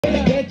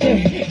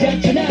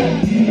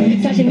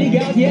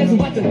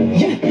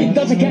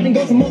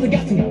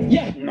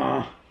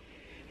Nah.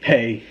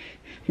 Hey,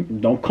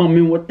 don't come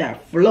in with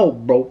that flow,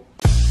 bro.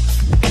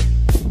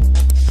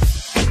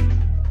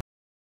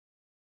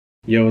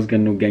 Yo, what's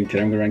good, new gang?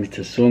 Today I'm gonna rank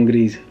to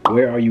SEUNGRI's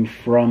Where Are You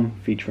From?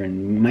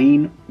 Featuring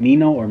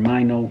MINO or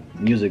MINO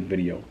music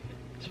video.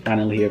 So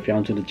finally here, if you're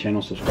onto the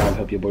channel, subscribe,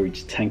 help your boy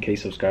reach 10K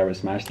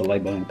subscribers, smash the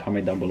like button,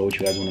 comment down below what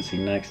you guys want to see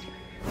next.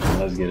 And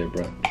let's get it,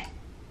 bro.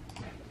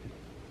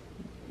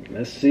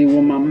 Let's see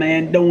what my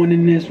man doing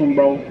in this one,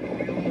 bro.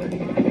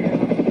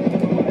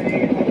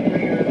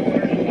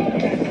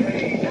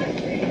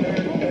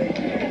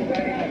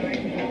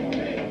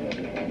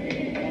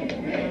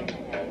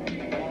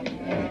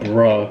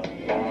 Bruh.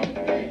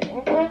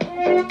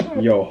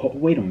 Yo,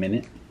 wait a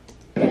minute.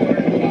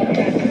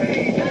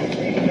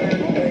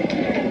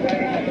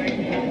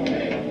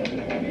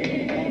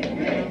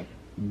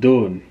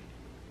 Dude.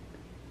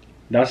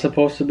 That's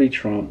supposed to be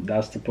Trump.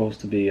 That's supposed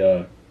to be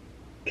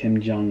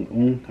Kim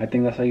Jong-un. I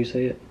think that's how you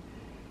say it.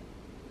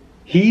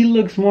 He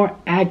looks more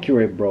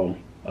accurate, bro.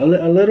 A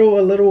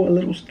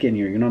little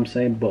skinnier, you know what I'm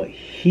saying? But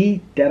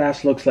he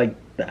deadass looks like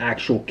the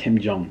actual Kim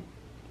Jong.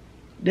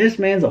 This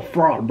man's a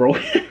fraud, bro.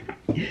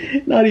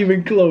 Not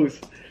even close.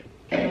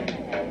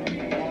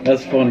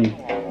 That's funny.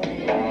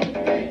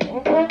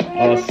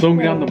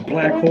 SEUNGRI on the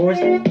black horse.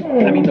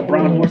 I mean the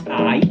brown horse.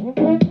 Aye.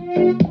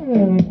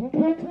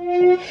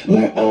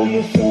 Where are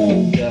you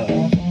from? Yeah.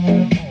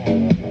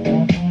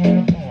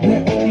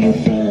 Where are you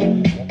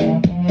from?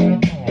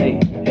 Hey,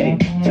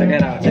 check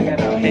it out,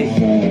 Hey,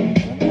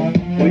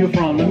 where you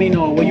from? Let me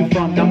know where you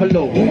from down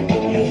below.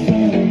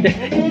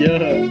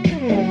 Yeah.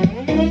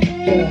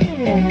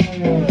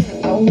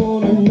 I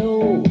wanna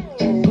know.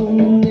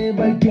 자꾸는 내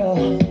발표.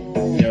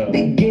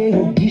 내게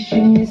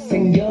호기심이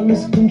생겨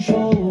lose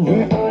control.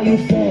 Where are you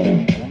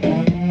from?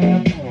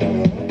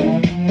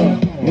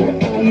 Where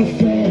are you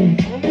from?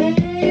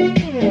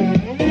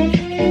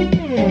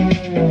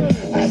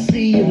 I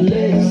see your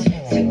lips.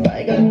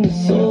 새빨간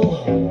미소.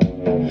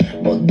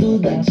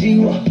 모두 다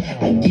지워.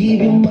 I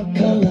give you my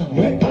color.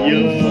 Where are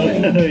you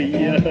from?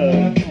 Yeah.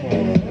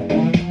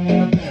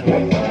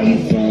 Where are you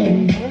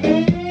from?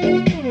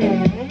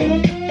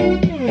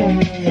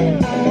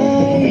 I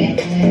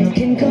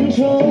can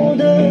control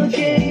the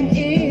game.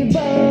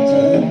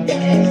 이밤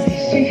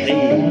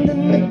섹시한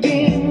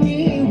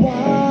느낌이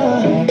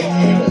와.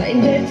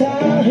 라인들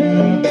다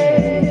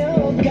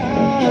흘러내려가.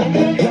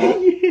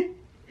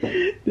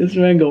 This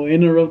man go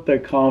interrupt the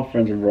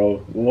conference,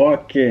 bro.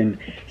 Walk in,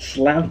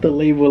 slap the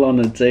label on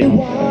the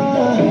table.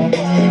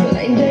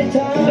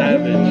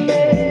 Savage.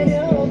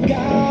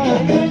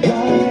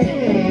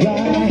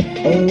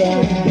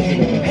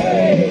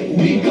 Hey,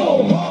 we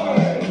go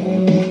hard.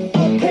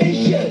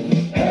 Attention.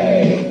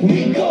 Hey,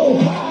 we go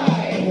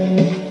high.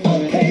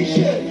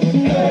 Attention.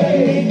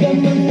 Hey, 내가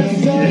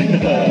만났어.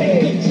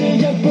 끝을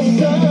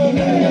잡고서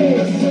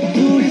만났어.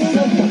 둘이서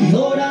다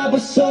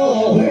놀아봤어.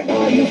 Where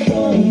are you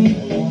from?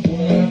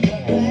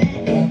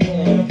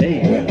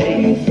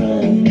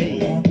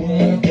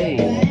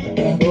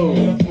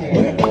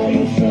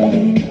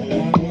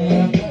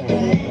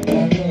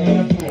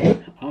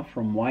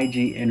 From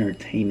YG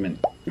Entertainment.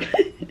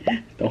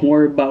 Don't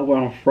worry about where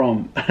I'm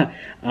from.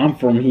 I'm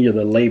from here,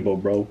 the label,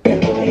 bro.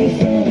 Take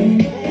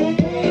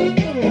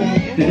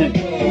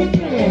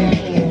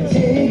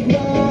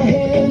my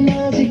hand,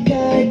 아직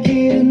갈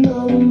길은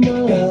너무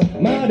멀어.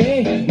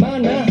 말이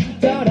많아,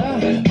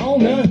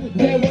 따라오면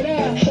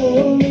되워라.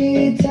 Hold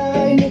me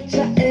tight, 내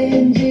차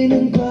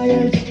엔진은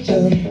과열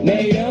직전.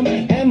 내 이름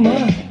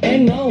Emma,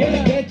 MINO,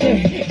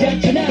 대체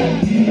자체다.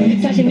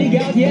 사실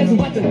네가 어디에서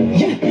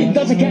왔든,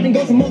 도착하는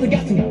곳은 모두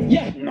같은.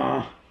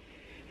 Nah.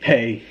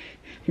 Hey,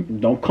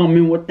 don't come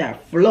in with that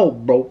flow,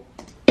 bro.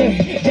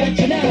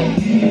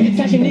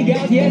 사실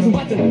네가 어디에서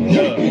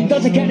왔든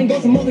도착하는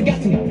곳은 모두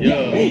같은.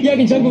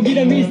 여긴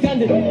전국이란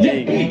미스탄드.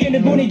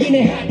 근데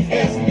분위기는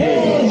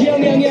hot.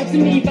 영향이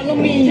없으니 follow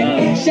me.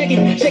 Shake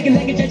it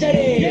like a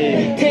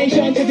제자리.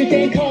 텐션 찾을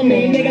땐 call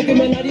me. 내가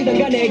뜨면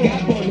어디든가 내가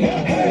본.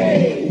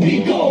 Hey,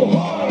 we go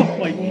hard. Oh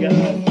my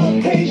god.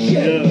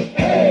 Attention.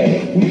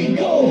 Hey, we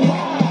go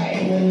high.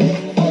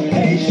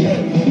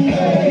 Attention.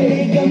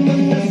 내가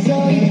만났어.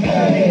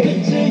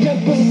 끝을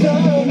잡고서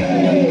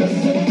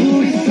만났어.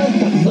 둘이서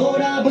다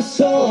놀아봤어.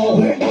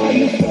 Where are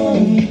you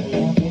from?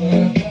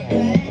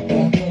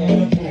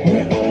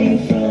 Where are you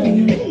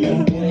from?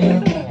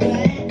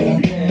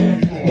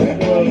 Where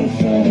are you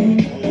from?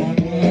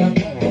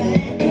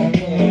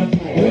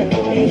 Where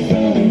are you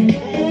from?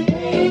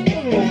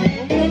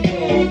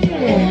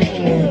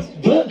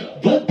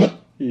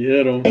 He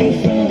hit him.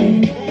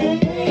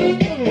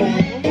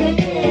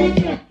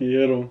 He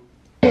hit him.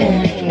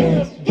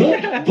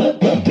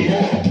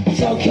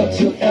 Tokyo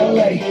to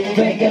LA,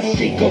 Vegas,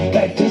 she go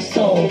back to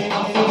Seoul. I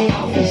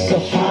feel so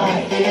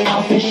high,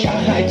 I feel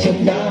Shanghai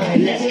tonight.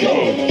 Let's go.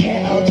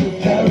 KL to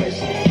Paris,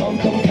 Hong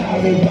Kong,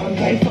 Paris,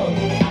 Bangkok, fun.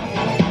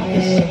 I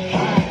feel so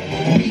high,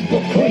 we go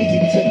crazy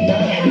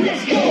tonight.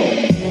 Let's go.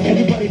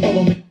 Everybody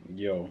follow me.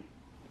 Yo,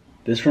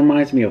 this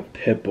reminds me of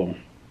Pitbull,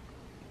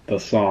 the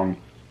song.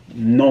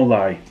 No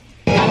lie.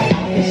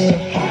 is so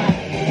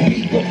high.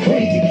 We go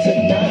crazy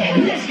tonight.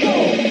 Let's go.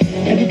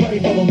 Everybody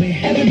follow me.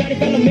 Everybody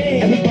follow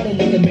me. Everybody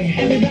look at me.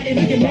 Everybody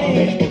look at me.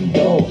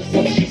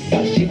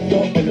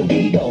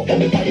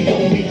 Everybody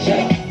go reach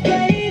out.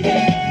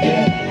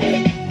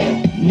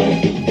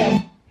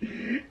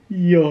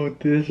 Yo,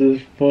 this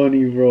is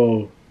funny,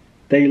 bro.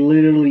 They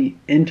literally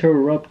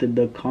interrupted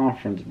the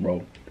conference,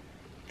 bro,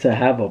 to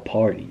have a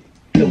party.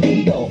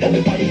 Everybody go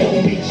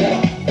reach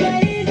out.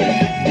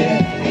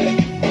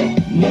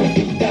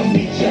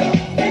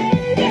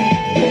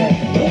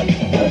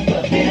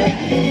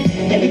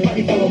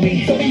 Everybody follow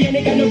me.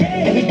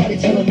 Everybody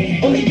telling me.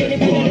 Only get it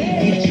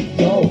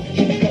go.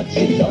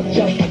 힘같이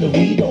넣자하는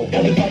위로.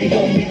 Everybody go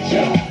reach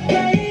out.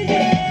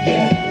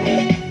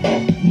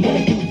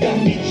 모두 다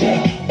미쳐.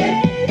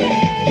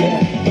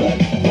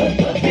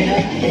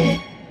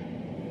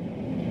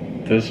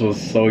 This was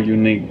so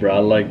unique, bro. I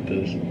like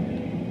this.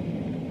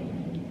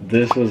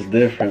 This was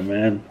different,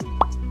 man.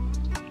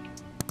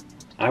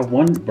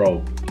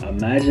 Bro,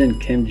 imagine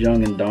Kim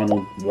Jong and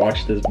Donald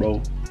watch this,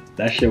 bro.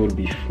 That shit would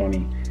be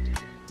funny.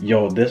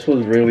 Yo, this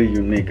was really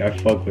unique. I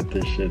fuck with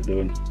this shit,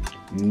 dude.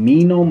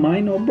 MINO,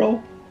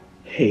 bro.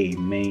 Hey,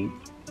 man.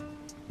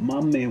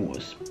 My man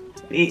was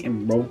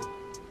spitting, bro.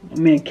 My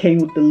man came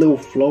with the little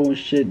flow and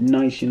shit.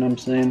 Nice, you know what I'm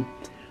saying?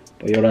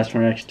 But yo, that's my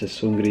reaction to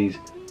SEUNGRI's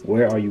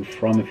Where Are You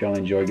From? If y'all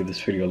enjoy, give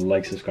this video a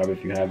like, subscribe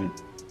if you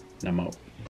haven't. And I'm out.